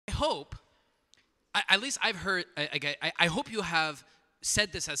hope, at least I've heard, I hope you have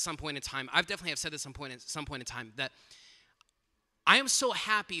said this at some point in time. I've definitely have said this at some point in time, that I am so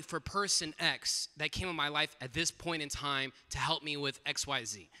happy for person X that came in my life at this point in time to help me with X, Y,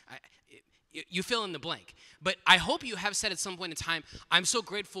 Z. You fill in the blank. But I hope you have said at some point in time, I'm so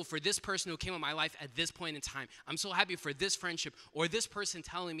grateful for this person who came in my life at this point in time. I'm so happy for this friendship or this person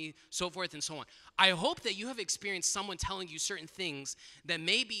telling me so forth and so on. I hope that you have experienced someone telling you certain things that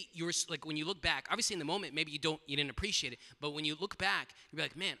maybe you're like, when you look back, obviously in the moment, maybe you didn't appreciate it. But when you look back, you'll be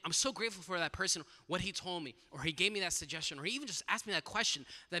like, man, I'm so grateful for that person, what he told me, or he gave me that suggestion, or he even just asked me that question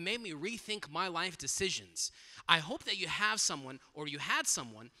that made me rethink my life decisions. I hope that you have someone, or you had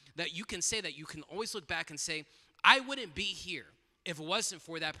someone, that you can say that you can always look back and say, I wouldn't be here if it wasn't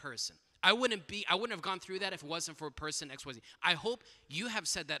for that person. I wouldn't have gone through that if it wasn't for person XYZ. I hope you have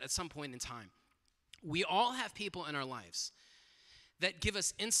said that at some point in time. We all have people in our lives that give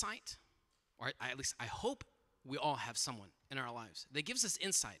us insight, or at least I hope we all have someone in our lives that gives us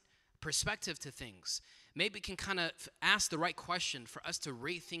insight, perspective to things. Maybe can kind of ask the right question for us to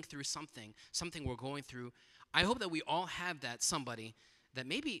rethink through something we're going through. I hope that we all have that somebody that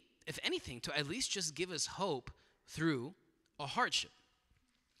maybe, if anything, to at least just give us hope through a hardship.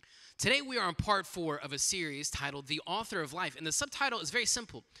 Today we are on part 4 of a series titled The Author of Life, and the subtitle is very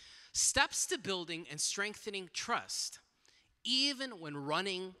simple: Steps to Building and Strengthening Trust, Even When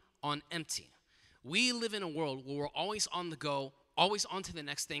Running on Empty. We live in a world where we're always on the go, always on to the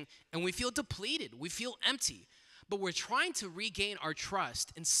next thing, and we feel depleted, we feel empty, but we're trying to regain our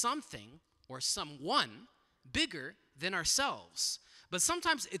trust in something or someone bigger than ourselves. But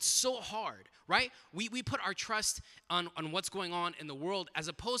sometimes it's so hard, right? We put our trust on what's going on in the world as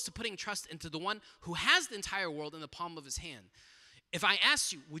opposed to putting trust into the one who has the entire world in the palm of his hand. If I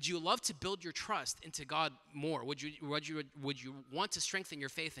asked you, would you love to build your trust into God more? Would you want to strengthen your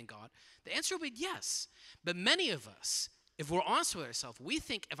faith in God? The answer would be yes. But many of us, if we're honest with ourselves, we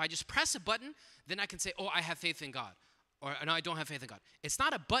think if I just press a button, then I can say, oh, I have faith in God. Or no, I don't have faith in God. It's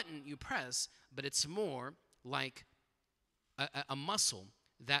not a button you press, but it's more like a muscle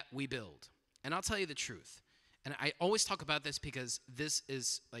that we build. And I'll tell you the truth. And I always talk about this because this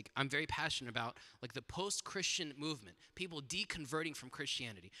is, like, I'm very passionate about, like, the post-Christian movement, people deconverting from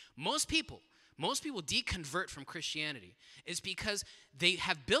Christianity. Most people deconvert from Christianity is because they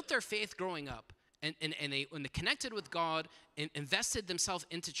have built their faith growing up, and when they connected with God and invested themselves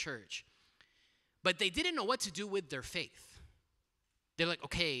into church, but they didn't know what to do with their faith. They're like,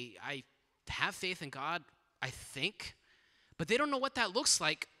 okay, I have faith in God, I think, but they don't know what that looks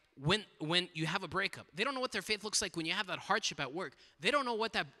like when you have a breakup. They don't know what their faith looks like when you have that hardship at work. They don't know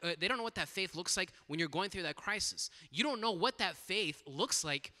what that faith looks like when you're going through that crisis. You don't know what that faith looks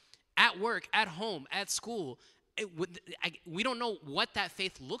like at work, at home, at school. We don't know what that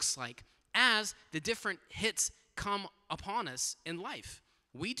faith looks like as the different hits come upon us in life.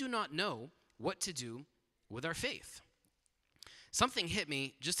 We do not know what to do with our faith. Something hit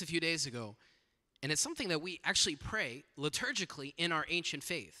me just a few days ago, and it's something that we actually pray liturgically in our ancient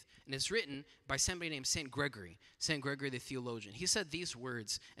faith. And it's written by somebody named St. Gregory the theologian. He said these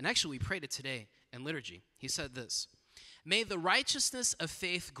words, and actually we prayed it today in liturgy. He said this: May the righteousness of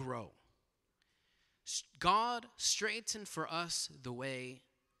faith grow. God straighten for us the way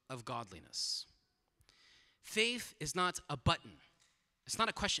of godliness. Faith is not a button. It's not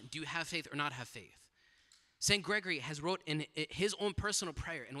a question, do you have faith or not have faith? St. Gregory has wrote in his own personal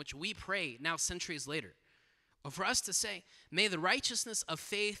prayer, in which we pray now centuries later, for us to say, may the righteousness of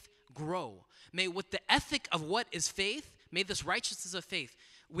faith grow. May with the ethic of what is faith, may this righteousness of faith,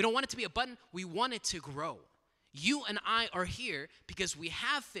 we don't want it to be a button, we want it to grow. You and I are here because we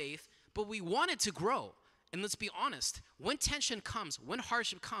have faith, but we want it to grow. And let's be honest, when tension comes, when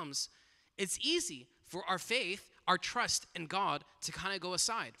hardship comes, it's easy for our faith, our trust in God to kind of go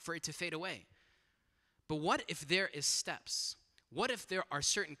aside, for it to fade away. But what if there is steps? What if there are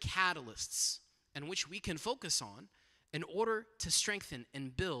certain catalysts in which we can focus on in order to strengthen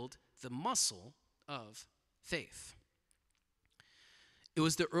and build the muscle of faith? It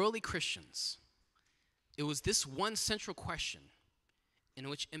was the early Christians. It was this one central question in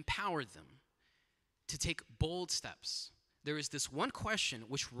which empowered them to take bold steps. There is this one question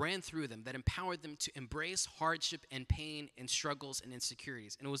which ran through them that empowered them to embrace hardship and pain and struggles and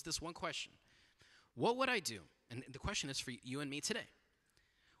insecurities. And it was this one question: what would I do? And the question is for you and me today.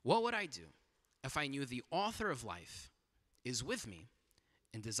 What would I do if I knew the author of life is with me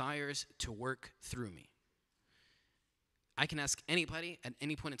and desires to work through me? I can ask anybody at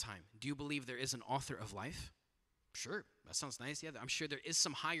any point in time, do you believe there is an author of life? Sure, that sounds nice. Yeah, I'm sure there is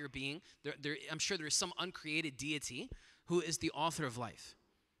some higher being. I'm sure there is some uncreated deity who is the author of life.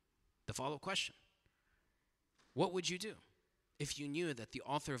 The follow-up question: what would you do if you knew that the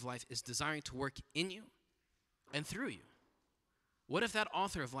author of life is desiring to work in you and through you? What if that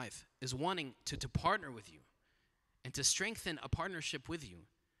author of life is wanting to partner with you and to strengthen a partnership with you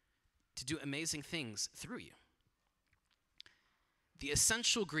to do amazing things through you? The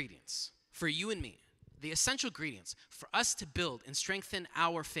essential ingredients for you and me, the essential ingredients for us to build and strengthen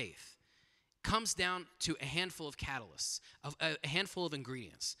our faith comes down to a handful of catalysts, a handful of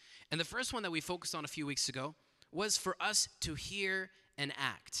ingredients. And the first one that we focused on a few weeks ago was for us to hear and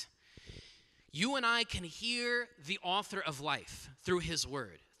act. You and I can hear the author of life through his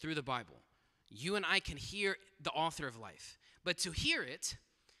word, through the Bible. You and I can hear the author of life. But to hear it,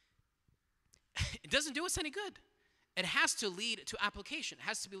 it doesn't do us any good. It has to lead to application. It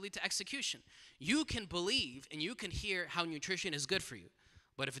has to lead to execution. You can believe and you can hear how nutrition is good for you.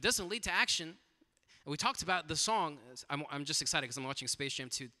 But if it doesn't lead to action, and we talked about the song, I'm just excited because I'm watching Space Jam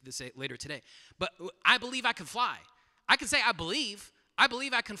 2 later today. But I believe I can fly. I can say I believe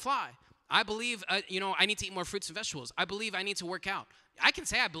I can fly. I believe, I need to eat more fruits and vegetables. I believe I need to work out. I can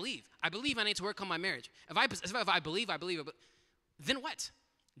say I believe. I believe I need to work on my marriage. If I believe, then what?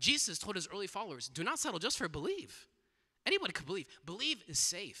 Jesus told his early followers, do not settle just for believe. Anybody could believe. Believe is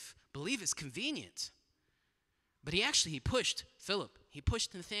safe. Believe is convenient. But he pushed Philip. He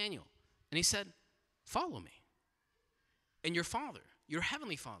pushed Nathanael. And he said, follow me. And your Father, your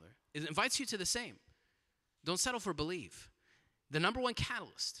Heavenly Father, invites you to the same. Don't settle for believe. The number one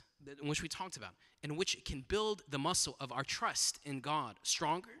catalyst in which we talked about, in which it can build the muscle of our trust in God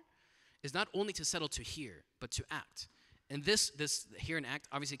stronger, is not only to settle to hear, but to act. And this hear and act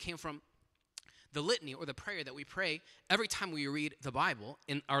obviously came from the litany or the prayer that we pray every time we read the Bible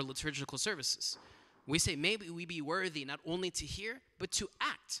in our liturgical services. We say, maybe we be worthy not only to hear, but to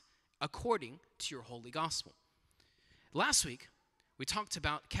act according to your holy gospel. Last week, we talked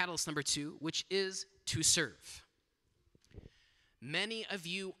about catalyst number 2, which is to serve. Many of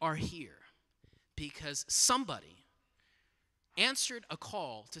you are here because somebody answered a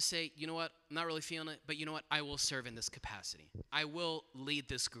call to say, you know what, I'm not really feeling it, but you know what, I will serve in this capacity. I will lead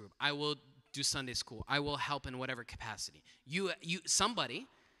this group. I will do Sunday school. I will help in whatever capacity. Somebody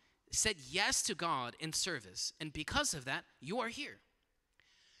said yes to God in service, and because of that, you are here.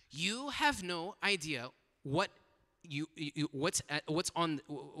 You have no idea what you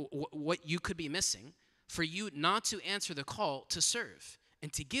could be missing for you not to answer the call to serve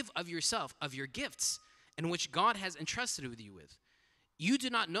and to give of yourself, of your gifts, in which God has entrusted with you with. You do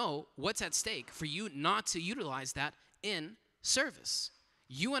not know what's at stake for you not to utilize that in service.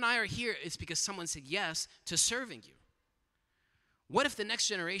 You and I are here is because someone said yes to serving you. What if the next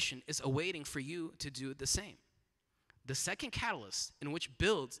generation is awaiting for you to do the same? The second catalyst in which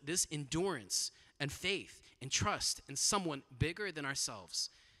builds this endurance and faith and trust in someone bigger than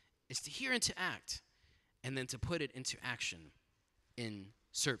ourselves is to hear and to act, and then to put it into action in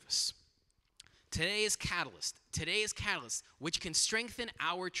service. Today's catalyst, which can strengthen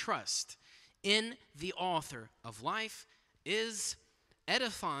our trust in the author of life, is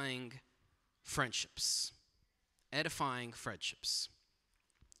edifying friendships. Edifying friendships.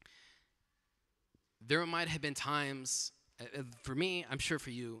 There might have been times, for me, I'm sure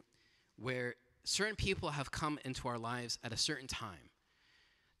for you, where certain people have come into our lives at a certain time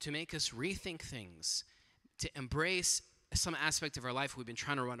to make us rethink things, to embrace some aspect of our life we've been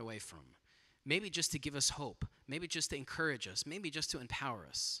trying to run away from. Maybe just to give us hope. Maybe just to encourage us. Maybe just to empower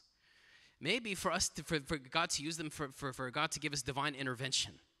us. Maybe for us, for God to use them, for God to give us divine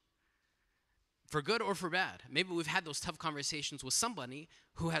intervention. For good or for bad. Maybe we've had those tough conversations with somebody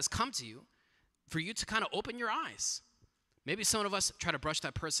who has come to you for you to kind of open your eyes. Maybe some of us try to brush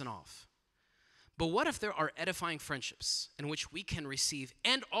that person off. But what if there are edifying friendships in which we can receive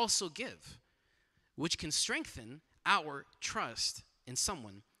and also give, which can strengthen our trust in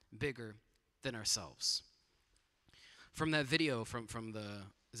someone bigger than ourselves? From that video, from the,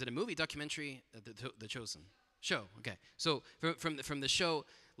 is it a movie, documentary, The Chosen? Show, okay. So from the show,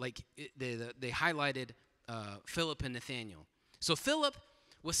 like they highlighted Philip and Nathanael. So Philip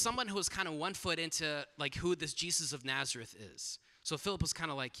was someone who was kind of 1 foot into like who this Jesus of Nazareth is. So Philip was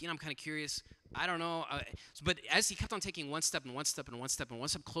kind of like, I'm kind of curious. I don't know. But as he kept on taking one step and one step and one step and one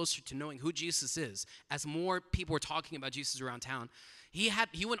step closer to knowing who Jesus is, as more people were talking about Jesus around town, he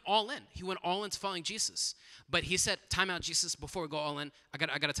went all in. He went all into following Jesus. But he said, time out, Jesus, before we go all in, I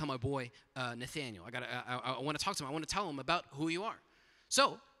got to tell my boy, Nathanael. I want to talk to him. I want to tell him about who you are.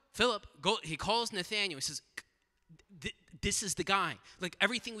 So Philip, he calls Nathanael. He says, this is the guy. Like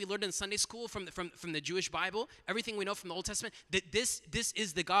everything we learned in Sunday school from the Jewish Bible, everything we know from the Old Testament, this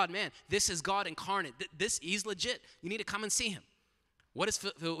is the God man. This is God incarnate. He's legit. You need to come and see him. What does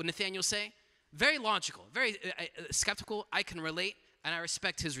Nathanael say? Very logical, very skeptical. I can relate, and I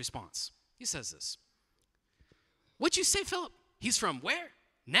respect his response. He says this. What'd you say, Philip? He's from where?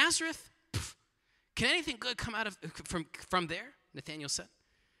 Nazareth? Pff, can anything good come out of from there? Nathanael said.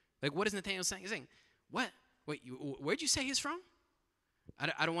 Like, what is Nathanael saying? He's saying, what? Wait, where'd you say he's from?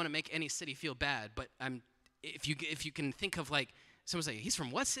 I don't want to make any city feel bad, but if you can think of like someone say, he's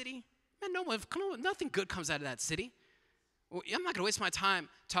from what city? Man, nothing good comes out of that city. Well, I'm not going to waste my time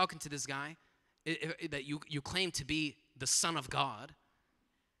talking to this guy that you claim to be the Son of God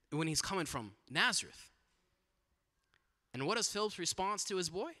when he's coming from Nazareth. And what is Philip's response to his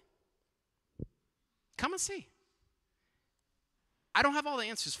boy? Come and see. I don't have all the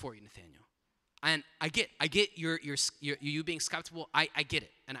answers for you, Nathanael. And I get you being skeptical. I get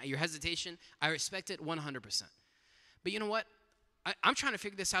it. And your hesitation, I respect it 100%. But you know what? I'm trying to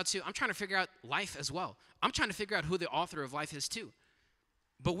figure this out too. I'm trying to figure out life as well. I'm trying to figure out who the author of life is too.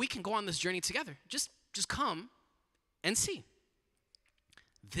 But we can go on this journey together. Just come and see.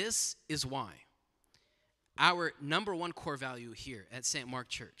 This is why our number one core value here at St. Mark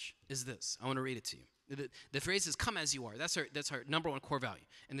Church is this. I want to read it to you. The phrase is come as you are. That's our number one core value.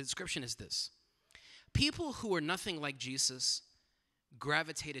 And the description is this. People who are nothing like Jesus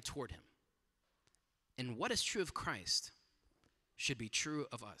gravitated toward him. And what is true of Christ should be true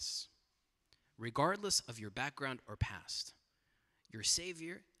of us. Regardless of your background or past, your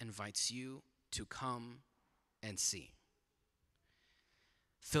Savior invites you to come and see.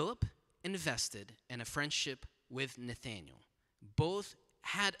 Philip invested in a friendship with Nathanael. Both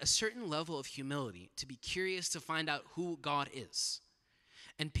had a certain level of humility to be curious to find out who God is.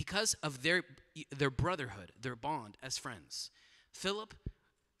 And because of their brotherhood, their bond as friends, Philip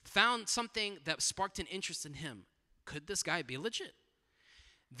found something that sparked an interest in him. Could this guy be legit?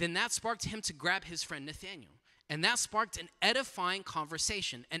 Then that sparked him to grab his friend Nathanael. And that sparked an edifying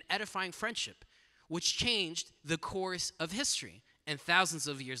conversation, an edifying friendship, which changed the course of history. And thousands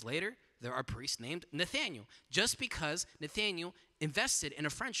of years later, there are priests named Nathanael, just because Nathanael invested in a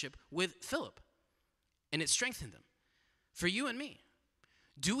friendship with Philip. And it strengthened them. For you and me,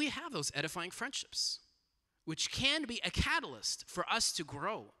 do we have those edifying friendships, which can be a catalyst for us to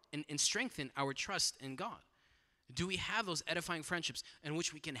grow and strengthen our trust in God? Do we have those edifying friendships in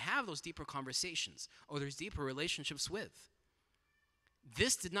which we can have those deeper conversations or those deeper relationships with?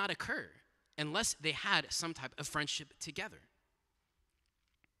 This did not occur unless they had some type of friendship together.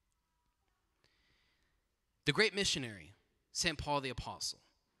 The great missionary, St. Paul the Apostle,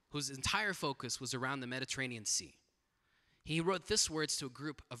 whose entire focus was around the Mediterranean Sea, he wrote these words to a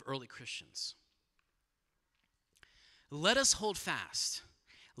group of early Christians. Let us hold fast.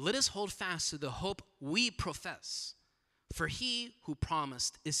 Let us hold fast to the hope we profess, for he who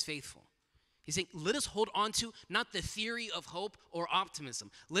promised is faithful. He's saying, let us hold on to not the theory of hope or optimism.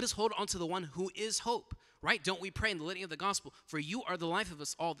 Let us hold on to the one who is hope, right? Don't we pray in the litany of the gospel, for you are the life of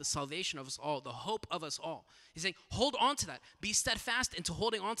us all, the salvation of us all, the hope of us all. He's saying, hold on to that. Be steadfast into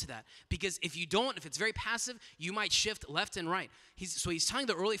holding on to that. Because if you don't, if it's very passive, you might shift left and right. So he's telling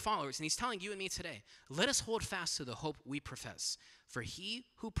the early followers, and he's telling you and me today, let us hold fast to the hope we profess, for he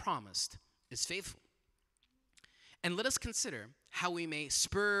who promised is faithful. And let us consider how we may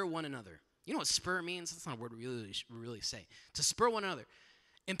spur one another. You know what spur means? That's not a word we really say. To spur one another.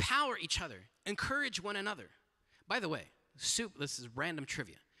 Empower each other. Encourage one another. By the way, this is random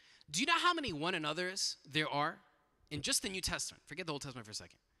trivia. Do you know how many one another's there are in just the New Testament? Forget the Old Testament for a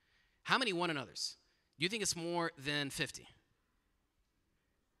second. How many one another's? Do you think it's more than 50?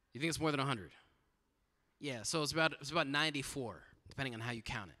 You think it's more than 100? Yeah, so it's about 94, depending on how you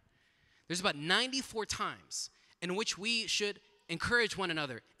count it. There's about 94 times in which we should encourage one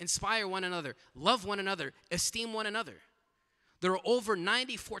another, inspire one another, love one another, esteem one another. There are over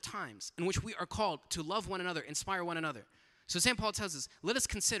 94 times in which we are called to love one another, inspire one another. So St. Paul tells us, let us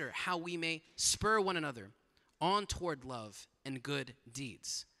consider how we may spur one another on toward love and good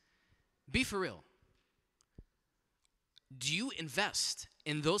deeds. Be for real. Do you invest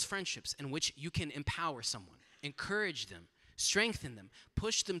in those friendships in which you can empower someone, encourage them, strengthen them,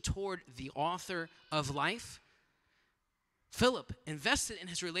 push them toward the author of life? Philip invested in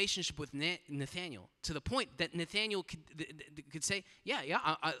his relationship with Nathanael to the point that Nathanael could say,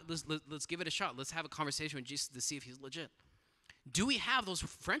 let's give it a shot. Let's have a conversation with Jesus to see if he's legit. Do we have those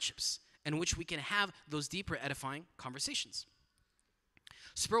friendships in which we can have those deeper edifying conversations?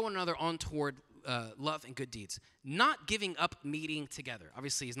 Spur one another on toward love and good deeds. Not giving up meeting together.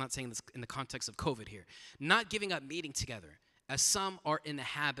 Obviously, he's not saying this in the context of COVID here. Not giving up meeting together, as some are in the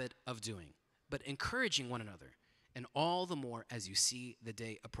habit of doing, but encouraging one another, and all the more as you see the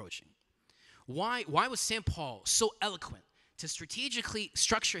day approaching. Why was St. Paul so eloquent to strategically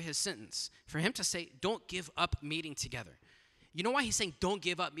structure his sentence, for him to say, don't give up meeting together. You know why he's saying don't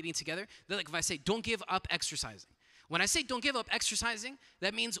give up meeting together? Like if I say don't give up exercising. When I say don't give up exercising,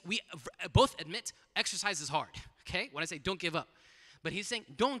 that means we both admit exercise is hard, okay? When I say don't give up. But he's saying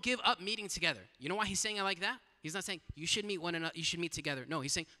don't give up meeting together. You know why he's saying it like that? He's not saying you should meet one another, you should meet together. No,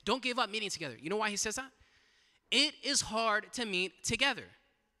 he's saying don't give up meeting together. You know why he says that? It is hard to meet together.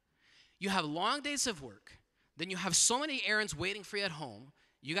 You have long days of work. Then you have so many errands waiting for you at home.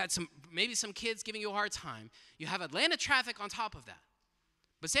 You got maybe some kids giving you a hard time. You have Atlanta traffic on top of that.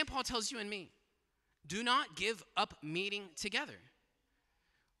 But St. Paul tells you and me, do not give up meeting together.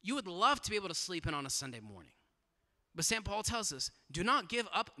 You would love to be able to sleep in on a Sunday morning. But St. Paul tells us, do not give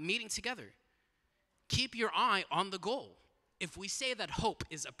up meeting together. Keep your eye on the goal. If we say that hope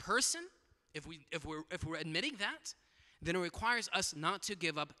is a person, if we're admitting that, then it requires us not to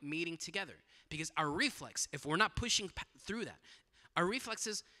give up meeting together. Because our reflex, if we're not pushing through that, our reflex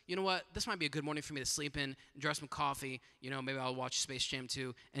is, you know what, this might be a good morning for me to sleep in, draw some coffee, maybe I'll watch Space Jam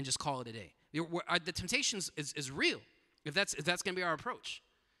 2 and just call it a day. The temptation is real if that's going to be our approach.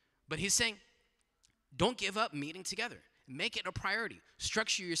 But he's saying, don't give up meeting together. Make it a priority.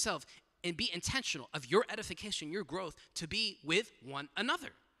 Structure yourself and be intentional of your edification, your growth, to be with one another.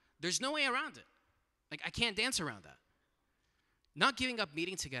 There's no way around it. Like, I can't dance around that. Not giving up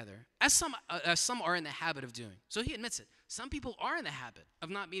meeting together, as some are in the habit of doing. So he admits it. Some people are in the habit of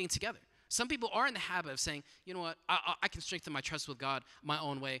not meeting together. Some people are in the habit of saying, you know what, I can strengthen my trust with God my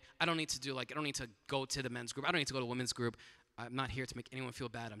own way. I don't need to go to the men's group. I don't need to go to the women's group. I'm not here to make anyone feel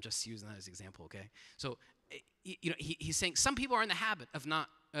bad. I'm just using that as an example, okay? So, he's saying some people are in the habit of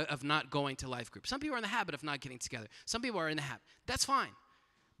not going to life group. Some people are in the habit of not getting together. Some people are in the habit. That's fine.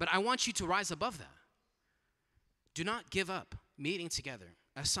 But I want you to rise above that. Do not give up meeting together,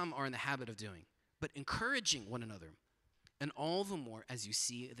 as some are in the habit of doing, but encouraging one another, and all the more as you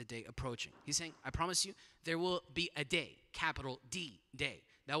see the day approaching. He's saying, I promise you, there will be a day, capital D, day,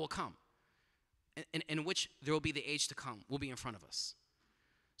 that will come, in which there will be the age to come, will be in front of us.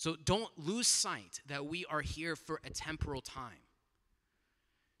 So don't lose sight that we are here for a temporal time.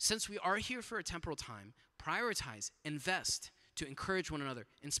 Since we are here for a temporal time, prioritize, invest, to encourage one another,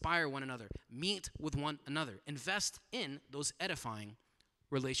 inspire one another, meet with one another, invest in those edifying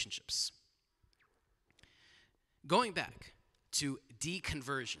relationships. Going back to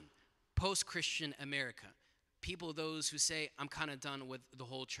deconversion, post-Christian America, those who say, I'm kind of done with the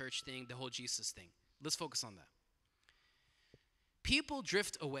whole church thing, the whole Jesus thing. Let's focus on that. People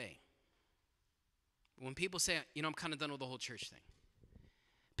drift away. When people say, I'm kind of done with the whole church thing.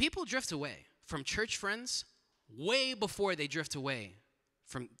 People drift away from church friends way before they drift away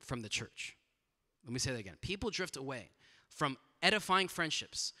from the church. Let me say that again. People drift away from edifying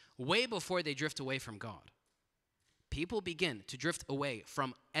friendships way before they drift away from God. People begin to drift away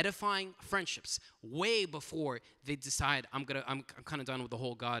from edifying friendships way before they decide, I'm kind of done with the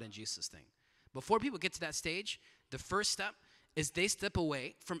whole God and Jesus thing. Before people get to that stage, the first step is they step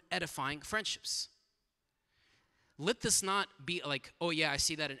away from edifying friendships. Let this not be like, oh yeah, I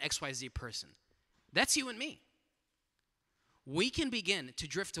see that in XYZ person. That's you and me. We can begin to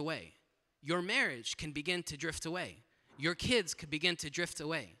drift away. Your marriage can begin to drift away. Your kids could begin to drift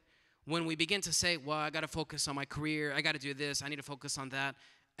away. When we begin to say, well, I got to focus on my career, I got to do this, I need to focus on that,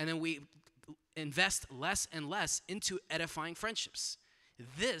 and then we invest less and less into edifying friendships.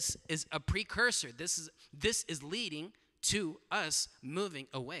 This is a precursor. This is leading to us moving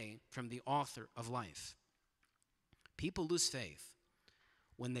away from the author of life. People lose faith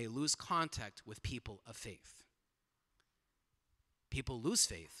when they lose contact with people of faith. People lose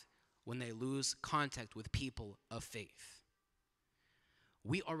faith when they lose contact with people of faith.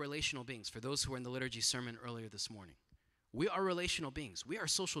 We are relational beings. For those who were in the liturgy sermon earlier this morning, we are relational beings. We are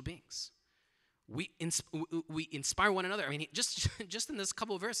social beings. We inspire one another. I mean, just in this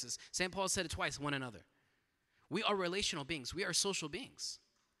couple of verses, St. Paul said it twice, one another. We are relational beings. We are social beings.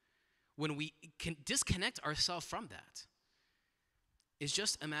 When we can disconnect ourselves from that, it's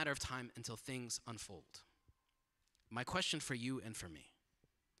just a matter of time until things unfold. My question for you and for me,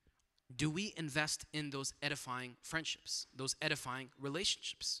 do we invest in those edifying friendships, those edifying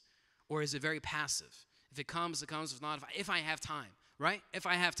relationships? Or is it very passive? If it comes, it comes. If not, if I have time, right? If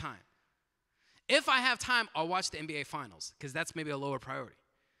I have time. If I have time, I'll watch the NBA Finals, because that's maybe a lower priority.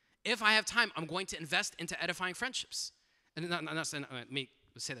 If I have time, I'm going to invest into edifying friendships. And not saying, let me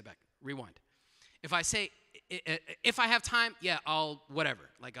say that back. Rewind. If I say, if I have time, yeah, I'll whatever.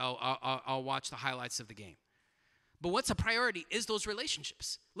 Like I'll watch the highlights of the game. But what's a priority is those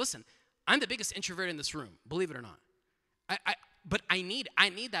relationships. Listen, I'm the biggest introvert in this room, believe it or not. But I need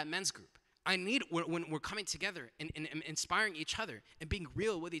that men's group. I need when we're coming together and inspiring each other and being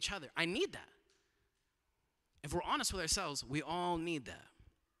real with each other. I need that. If we're honest with ourselves, we all need that.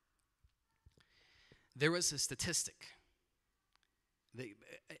 There was a statistic.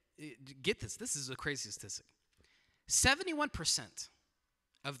 Get this. This is a crazy statistic. 71%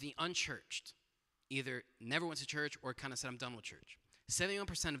 of the unchurched either never went to church or kind of said, I'm done with church.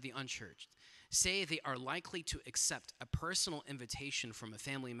 71% of the unchurched say they are likely to accept a personal invitation from a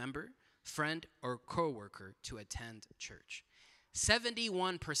family member, friend, or coworker to attend church.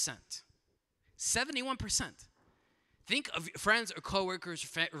 71%. 71%. Think of friends or coworkers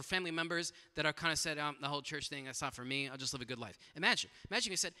or family members that are kind of said, the whole church thing, that's not for me. I'll just live a good life. Imagine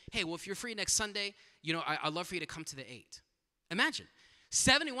you said, hey, well, if you're free next Sunday, I'd love for you to come to the 8. Imagine.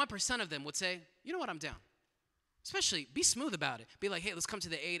 71% of them would say, you know what, I'm down. Especially, be smooth about it. Be like, hey, let's come to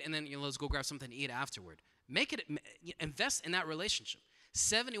the 8, and then let's go grab something to eat afterward. Invest in that relationship.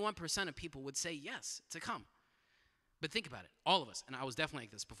 71% of people would say yes to come. But think about it, all of us, and I was definitely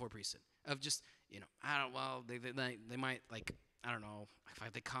like this before priesthood, of just, they might, like, I don't know,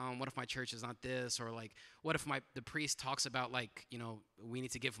 if they come, what if my church is not this, or like, what if the priest talks about, like, we need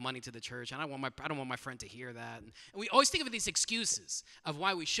to give money to the church, and I don't want my friend to hear that, and we always think of these excuses of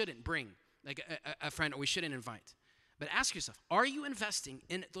why we shouldn't bring, like, a friend, or we shouldn't invite. But ask yourself, are you investing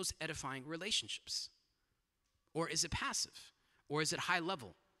in those edifying relationships? Or is it passive? Or is it high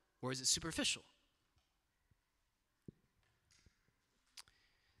level? Or is it superficial?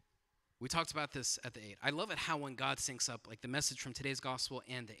 We talked about this at the 8. I love it how when God syncs up, like the message from today's gospel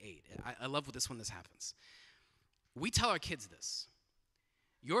and the 8. I love when this happens. We tell our kids this.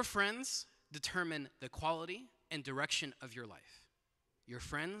 Your friends determine the quality and direction of your life. Your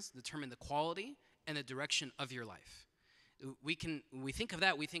friends determine the quality and the direction of your life. When we think of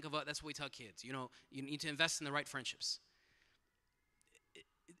that, that's what we tell kids. You need to invest in the right friendships.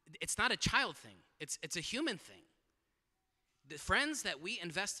 It's not a child thing. It's a human thing. The friends that we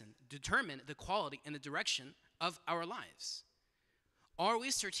invest in determine the quality and the direction of our lives. Are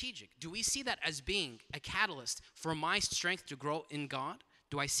we strategic? Do we see that as being a catalyst for my strength to grow in God?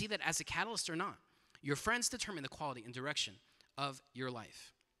 Do I see that as a catalyst or not? Your friends determine the quality and direction of your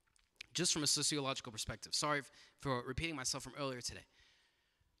life. Just from a sociological perspective. Sorry for repeating myself from earlier today.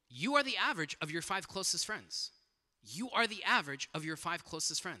 You are the average of your 5 closest friends. You are the average of your 5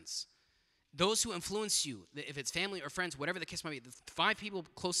 closest friends. Those who influence you, if it's family or friends, whatever the case might be, the 5 people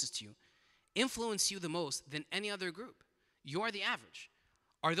closest to you influence you the most than any other group. You are the average.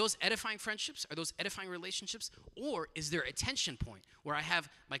 Are those edifying friendships? Are those edifying relationships? Or is there a tension point where I have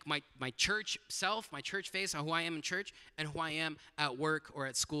like my church self, my church face, who I am in church, and who I am at work or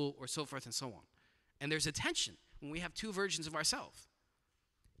at school or so forth and so on? And there's a tension when we have 2 versions of ourselves.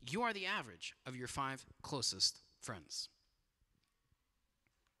 You are the average of your 5 closest friends.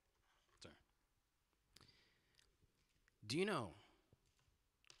 Do you know,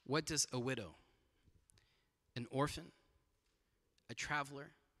 what does a widow, an orphan, a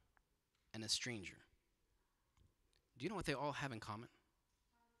traveler, and a stranger, do you know what they all have in common?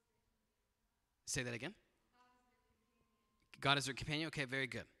 Say that again. God is their companion? Okay, very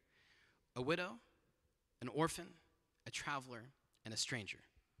good. A widow, an orphan, a traveler, and a stranger.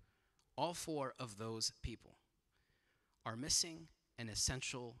 All 4 of those people are missing an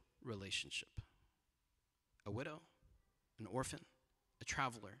essential relationship. A widow, an orphan, a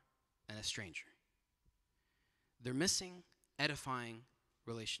traveler, and a stranger. They're missing edifying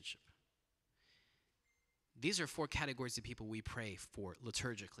relationship. These are 4 categories of people we pray for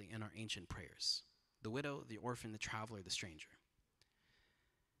liturgically in our ancient prayers. The widow, the orphan, the traveler, the stranger.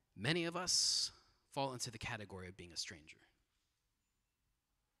 Many of us fall into the category of being a stranger.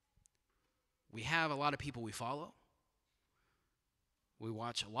 We have a lot of people we follow. We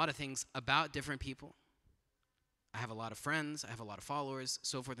watch a lot of things about different people. I have a lot of friends. I have a lot of followers,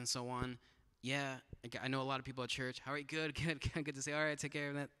 so forth and so on. Yeah, I know a lot of people at church. How are you? Good. Good to say, all right, take care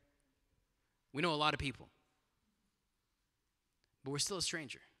of that. We know a lot of people. But we're still a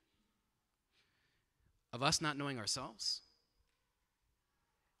stranger. Of us not knowing ourselves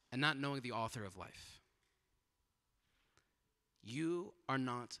and not knowing the author of life. You are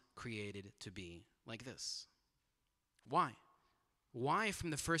not created to be like this. Why? Why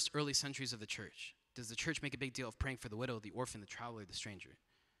from the first early centuries of the church does the church make a big deal of praying for the widow, the orphan, the traveler, the stranger?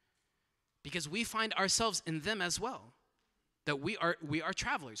 Because we find ourselves in them as well. That we are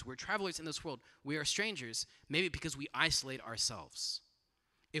travelers. We're travelers in this world. We are strangers, maybe because we isolate ourselves.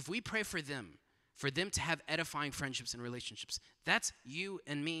 If we pray for them to have edifying friendships and relationships, that's you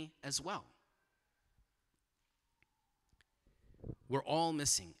and me as well. We're all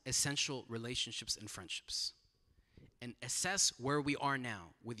missing essential relationships and friendships. and assess where we are now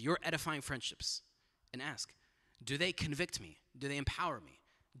with your edifying friendships and ask, do they convict me? Do they empower me?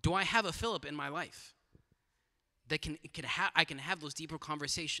 Do I have a Philip in my life that I can have those deeper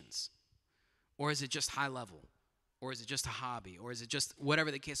conversations? Or is it just high level? Or is it just a hobby? Or is it just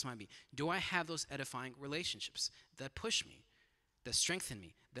whatever the case might be? Do I have those edifying relationships that push me, that strengthen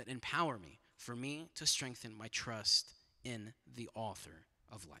me, that empower me for me to strengthen my trust in the author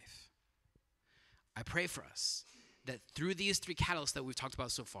of life? I pray for us that through these three catalysts that we've talked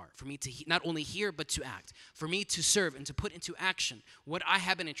about so far, for me to not only hear but to act, for me to serve and to put into action what I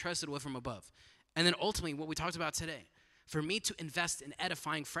have been entrusted with from above, and then ultimately what we talked about today, for me to invest in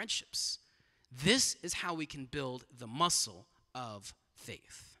edifying friendships. This is how we can build the muscle of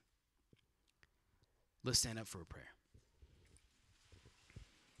faith. Let's stand up for a prayer.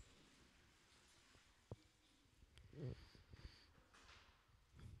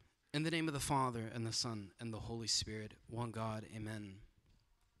 In the name of the Father, and the Son, and the Holy Spirit, one God, amen.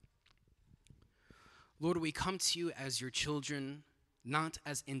 Lord, we come to you as your children, not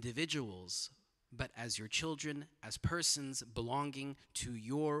as individuals, but as your children, as persons belonging to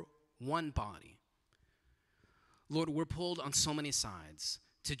your one body. Lord, we're pulled on so many sides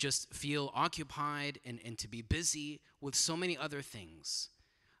to just feel occupied and to be busy with so many other things.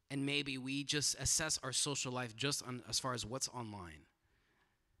 And maybe we just assess our social life just on as far as what's online.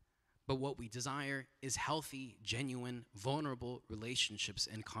 But what we desire is healthy, genuine, vulnerable relationships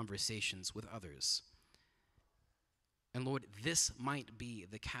and conversations with others. And Lord, this might be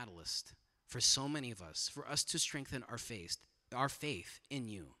the catalyst for so many of us, for us to strengthen our faith in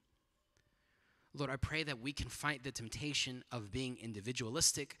you. Lord, I pray that we can fight the temptation of being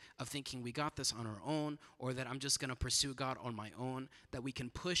individualistic, of thinking we got this on our own, or that I'm just going to pursue God on my own, that we can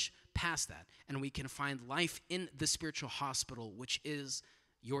push past that, and we can find life in the spiritual hospital, which is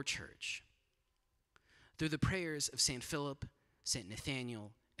your church. Through the prayers of St. Philip, St.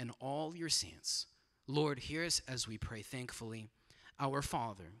 Nathaniel, and all your saints, Lord, hear us as we pray thankfully. Our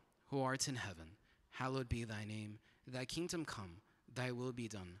Father, who art in heaven, hallowed be thy name. Thy kingdom come, thy will be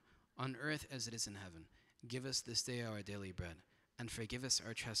done, on earth as it is in heaven. Give us this day our daily bread, and forgive us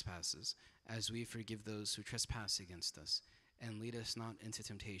our trespasses, as we forgive those who trespass against us. And lead us not into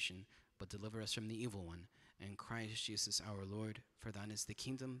temptation, but deliver us from the evil one. In Christ Jesus our Lord, for thine is the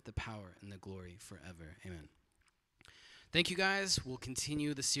kingdom, the power, and the glory forever. Amen. Thank you guys. We'll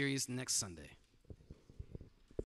continue the series next Sunday.